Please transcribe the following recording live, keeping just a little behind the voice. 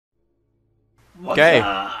Okay.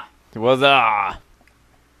 What's up?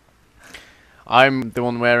 I'm the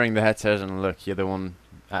one wearing the headset, and look, you're the one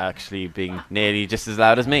actually being nearly just as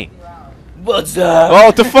loud as me. What's up? Oh,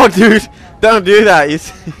 what the fuck, dude? Don't do that.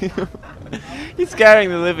 You're scaring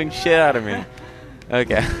the living shit out of me.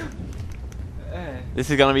 Okay. This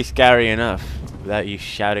is gonna be scary enough without you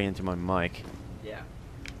shouting into my mic. Yeah.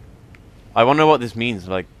 I wonder what this means.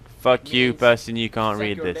 Like, fuck you, person, you can't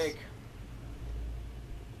read this. Dick.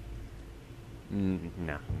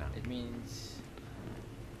 No. It means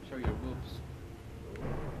show your boobs.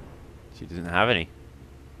 She doesn't have any.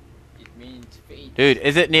 It means feet. Dude,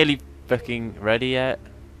 is it nearly fucking ready yet?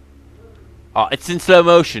 Oh, it's in slow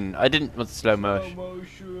motion. I didn't want slow motion.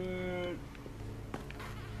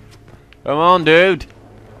 Come on, dude.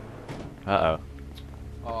 Uh-oh.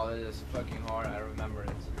 Oh, this is fucking hard. I remember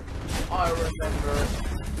it. I remember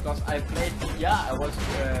because I played. Yeah, I was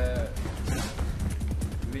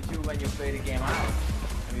with you when you played the game out.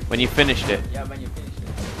 When you finished it. Yeah, when you finished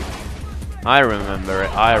it. I remember it.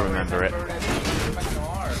 I remember it. That it's fucking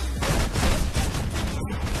hard.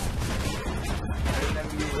 I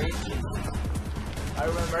remember you raging. I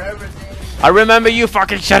remember everything. I remember you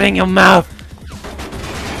fucking shutting your mouth.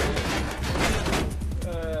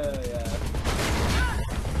 Yeah.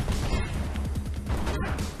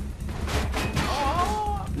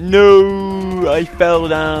 No, I fell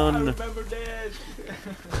down. I remember this.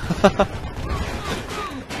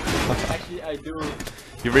 Actually, I do.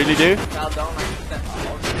 You really do? Fell down like that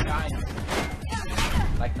all the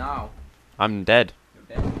time. Like now. I'm dead. You're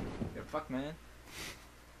dead. You're fucked, man.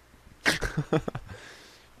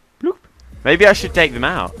 Bloop. Maybe I should take them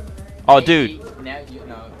out. Oh, dude. Now you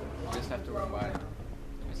know. You just have to revive.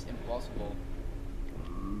 It's impossible.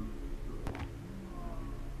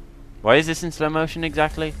 Why is this in slow motion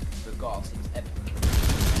exactly? Because it's epic.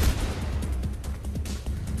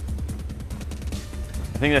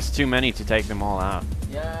 I think there's too many to take them all out.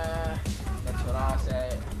 Yeah, that's what I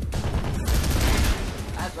say.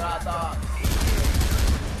 That's what I thought.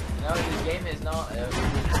 No, this game is not. I don't know.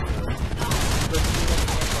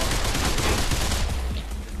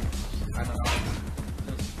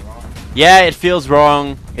 It feels wrong. Yeah, it feels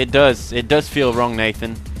wrong. It does. It does feel wrong,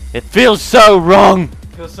 Nathan. It feels so wrong.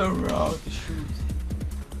 It feels so wrong to shoot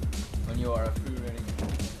when you are a free running.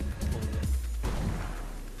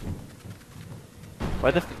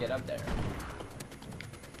 Why the To get up there.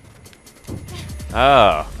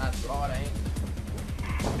 Oh. That's what I ain't.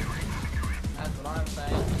 That's what I'm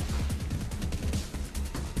saying.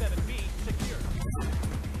 7B secure.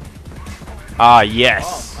 Ah,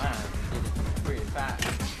 yes. Oh man, you did it pretty fast.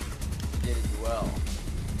 You did it well.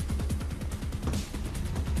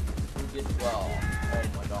 You did well. Oh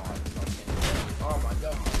my god. Okay. Oh my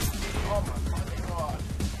god. Oh my fucking god.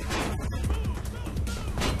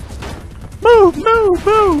 Move, move,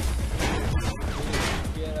 move.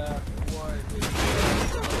 Get up.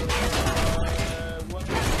 What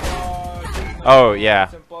the fuck? Oh, yeah.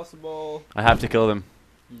 It's impossible. I have to kill them.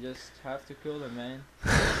 You just have to kill them, man.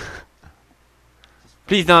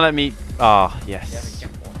 Please don't let me. Ah, You have a yes.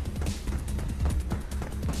 checkpoint.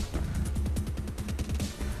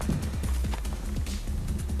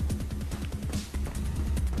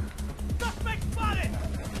 Suspect spotted!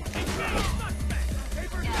 Engage suspect!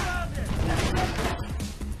 Papers surrounded!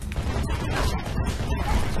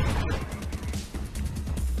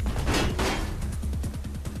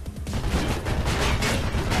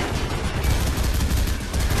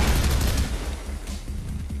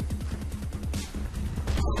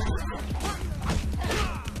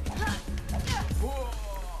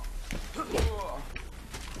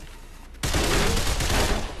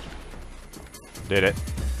 Did it.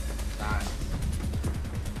 Nice.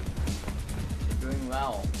 You're doing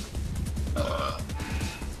well.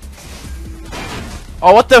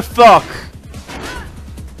 Oh, what the fuck?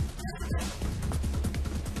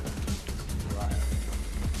 Right.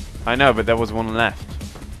 I know, but there was one left.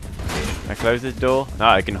 Can I close this door? No,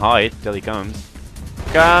 I can hide till he comes.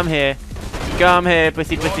 Come here. Come here,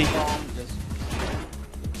 pussy pussy. Just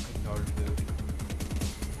ignore the dude.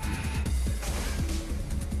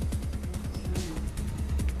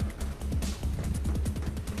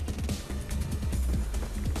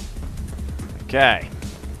 Okay.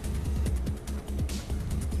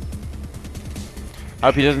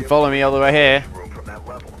 Hope he doesn't follow me all the way here. Room from that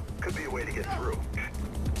level. Could be a way to get through.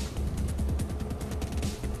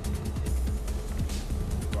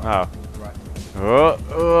 Oh. Right.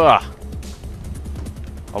 Oh, ugh.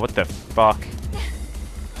 Oh, what the fuck?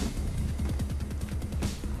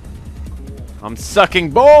 Cool. I'm sucking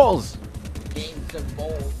balls! Games of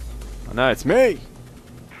balls. Oh, no, it's me!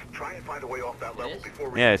 Try and find a way off that level Yes?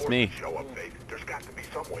 before Yeah, it's reinforcements me. show up, Faith. There's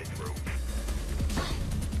some way through.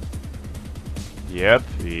 Yep.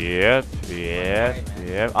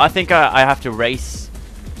 I think I have to race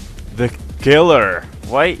the killer.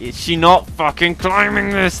 Why is she not fucking climbing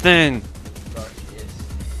this thing? Because she is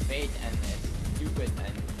fake and is stupid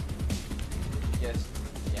and just,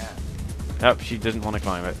 yeah. Nope, she doesn't want to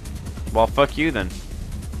climb it. Well, fuck you then.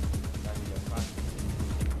 That's just fine.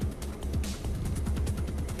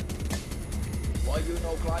 Why you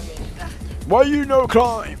no climbing? Why you no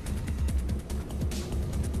climb?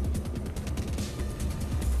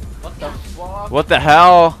 What the fuck? What the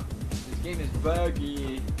hell? This game is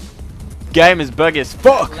buggy. Game is buggy as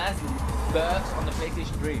fuck. Last bugs on the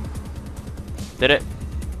PlayStation 3. Did it?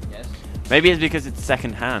 Yes. Maybe it's because it's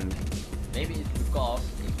second hand. Maybe it's because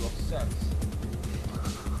Xbox sucks.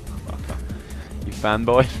 You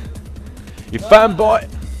fanboy. You fanboy.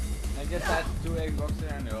 I just had 2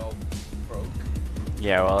 Xboxes and they're all broke.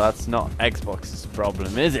 Yeah, well, that's not Xbox's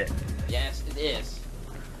problem, is it? Yes, it is.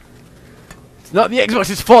 It's not the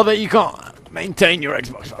Xbox's fault that you can't maintain your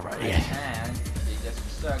Xbox already. And they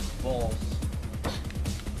just suck balls.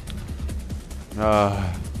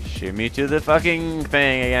 Shoot me to the fucking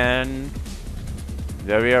thing again.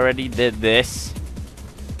 Though we already did this.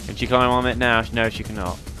 Can she climb on it now? No, she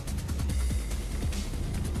cannot.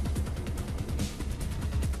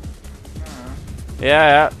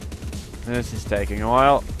 Yeah. This is taking a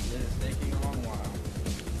while. This is taking a long while.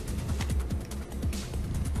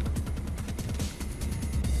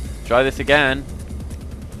 Try this again.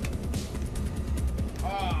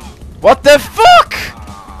 Ah, What the fuck?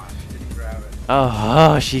 she didn't grab it.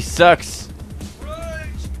 Oh, she sucks.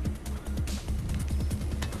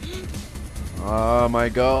 Oh my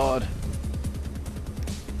god.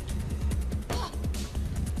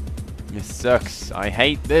 This sucks. I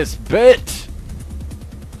hate this bit.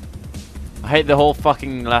 I hate the whole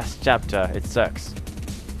fucking last chapter. It sucks.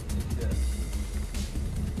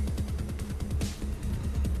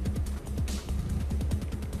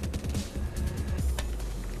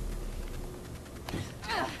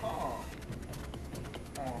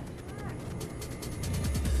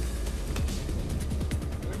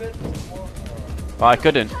 Well, I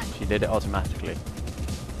couldn't. She did it automatically.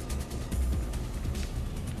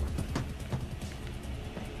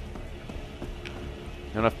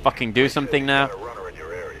 You wanna fucking do something now? Got a runner in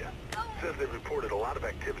your area. Says they reported a lot of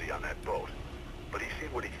activity on that boat, but he's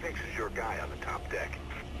seen what he thinks is your guy on the top deck.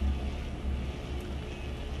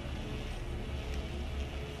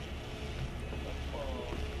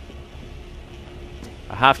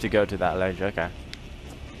 I have to go to that ledge. Okay.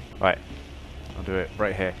 Right. I'll do it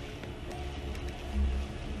right here.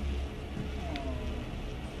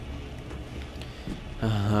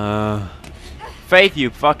 Faith, you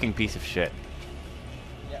fucking piece of shit.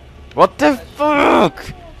 What the fuck?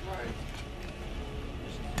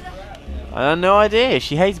 I have no idea.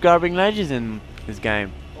 She hates grabbing ledges in this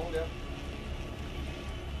game.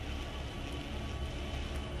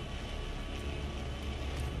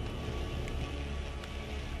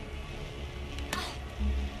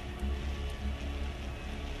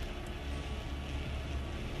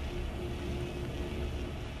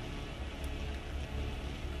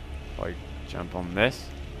 I jump on this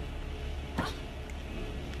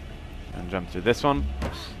and jump through this one,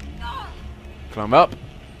 climb up.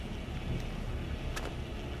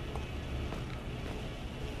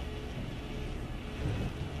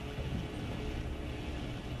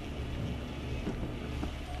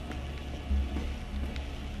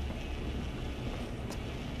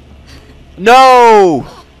 No!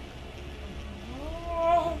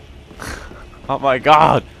 Oh my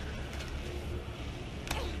god!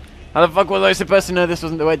 How the fuck was I supposed to know this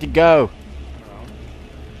wasn't the way to go?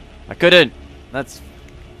 I couldn't. That's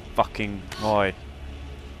fucking why.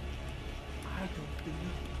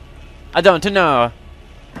 I don't know.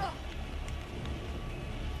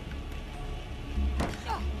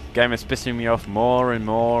 Game is pissing me off more and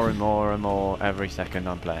more and more and more every second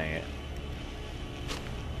I'm playing it.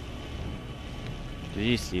 Did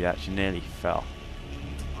you see that? She nearly fell.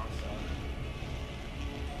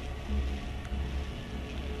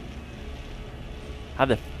 How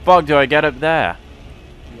the fuck do I get up there?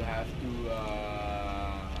 You have to,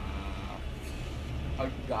 I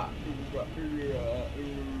don't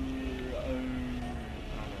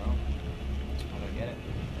know. How do I get it?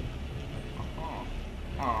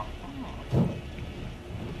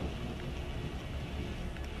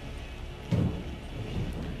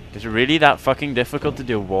 Is it really that fucking difficult to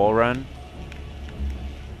do a wall run?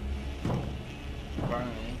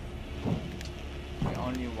 Apparently. You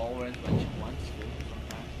only wall runs when she wants to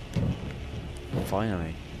sometimes.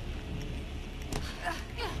 Finally.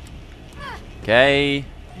 Okay.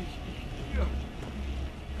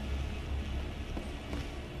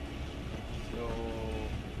 So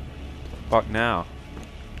Fuck now.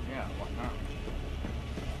 yeah, what now?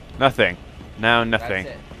 Nothing. Now nothing.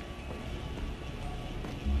 That's it.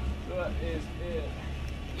 That is it.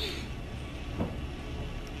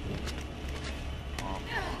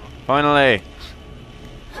 Finally.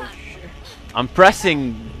 Oh shit. I'm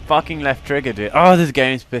pressing fucking left trigger, dude. Oh, this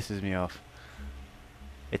game pisses me off.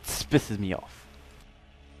 It pisses me off.